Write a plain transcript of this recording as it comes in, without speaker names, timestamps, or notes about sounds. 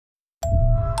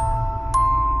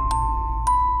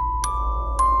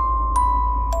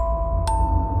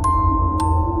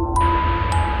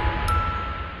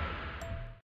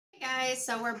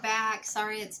so we're back.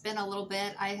 Sorry it's been a little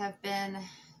bit. I have been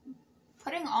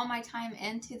putting all my time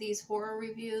into these horror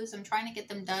reviews. I'm trying to get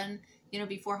them done, you know,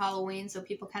 before Halloween so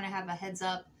people kind of have a heads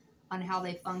up on how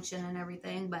they function and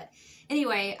everything. But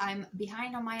anyway, I'm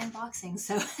behind on my unboxing.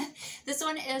 So this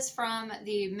one is from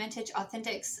the Mintych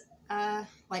Authentics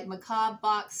like Macabre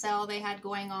box sale they had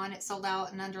going on. It sold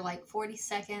out in under like 40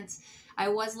 seconds. I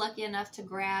was lucky enough to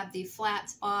grab the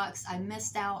flats box. I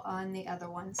missed out on the other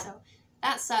one, so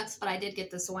that sucks, but I did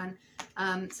get this one.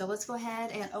 So let's go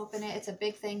ahead and open it. It's a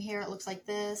big thing here. It looks like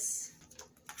this.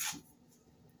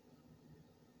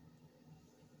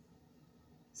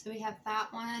 So we have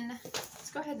that one. Let's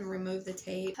go ahead and remove the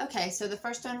tape. Okay, so the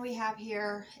first one we have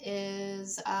here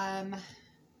is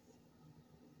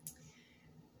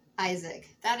Isaac.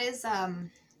 That is, oh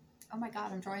my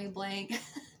god, I'm drawing a blank.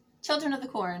 Children of the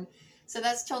Corn. So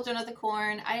that's Children of the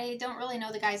Corn. I don't really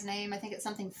know the guy's name. I think it's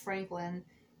something Franklin.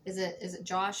 Is it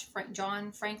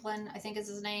John Franklin, I think is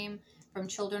his name, from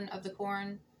Children of the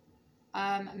Corn.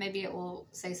 Maybe it will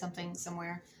say something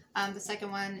somewhere. The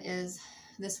second one is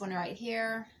this one right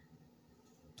here.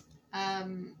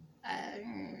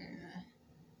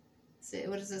 See,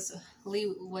 what is this?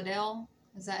 Lee Waddell?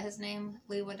 Is that his name?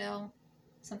 Lee Waddell?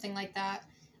 Something like that.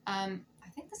 I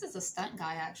think this is a stunt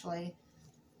guy, actually.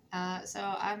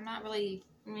 So I'm not really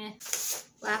meh.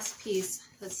 Last piece.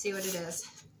 Let's see what it is.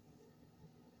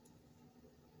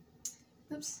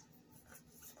 Oops.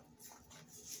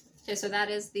 Okay, so that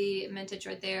is the Mintych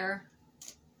right there.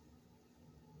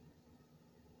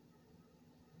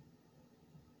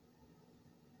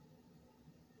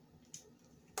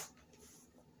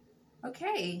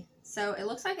 Okay, so it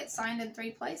looks like it's signed in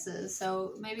 3 places.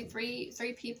 So maybe three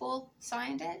people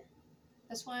signed it.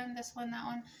 This one,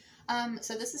 that one.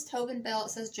 So this is Tobin Bell.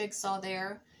 It says Jigsaw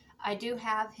there. I do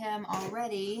have him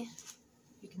already.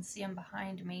 You can see him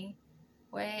behind me,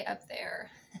 way up there.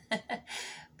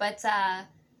 But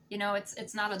you know,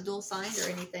 it's not a dual signed or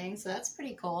anything, so that's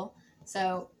pretty cool.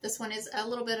 So this one is a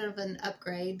little bit of an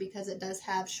upgrade because it does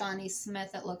have Shawnee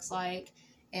Smith, it looks like.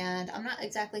 And I'm not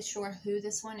exactly sure who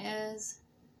this one is,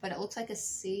 but it looks like a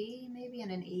C, maybe,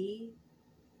 and an E.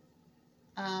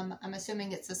 I'm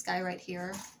assuming it's this guy right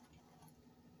here.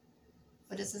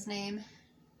 What is his name?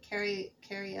 Carrie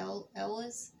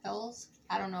Ellis?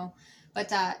 I don't know.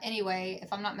 But anyway,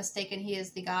 if I'm not mistaken, he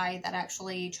is the guy that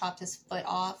actually chopped his foot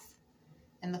off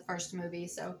in the first movie.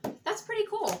 So that's pretty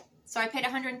cool. So I paid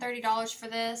 $130 for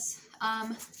this.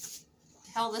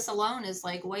 Hell, this alone is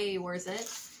like way worth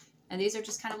it. And these are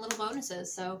just kind of little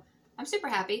bonuses. So I'm super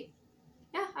happy.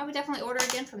 Yeah, I would definitely order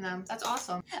again from them. That's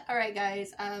awesome. All right,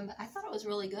 guys. I thought it was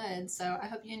really good. So I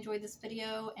hope you enjoyed this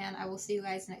video, and I will see you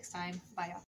guys next time.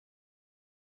 Bye, y'all.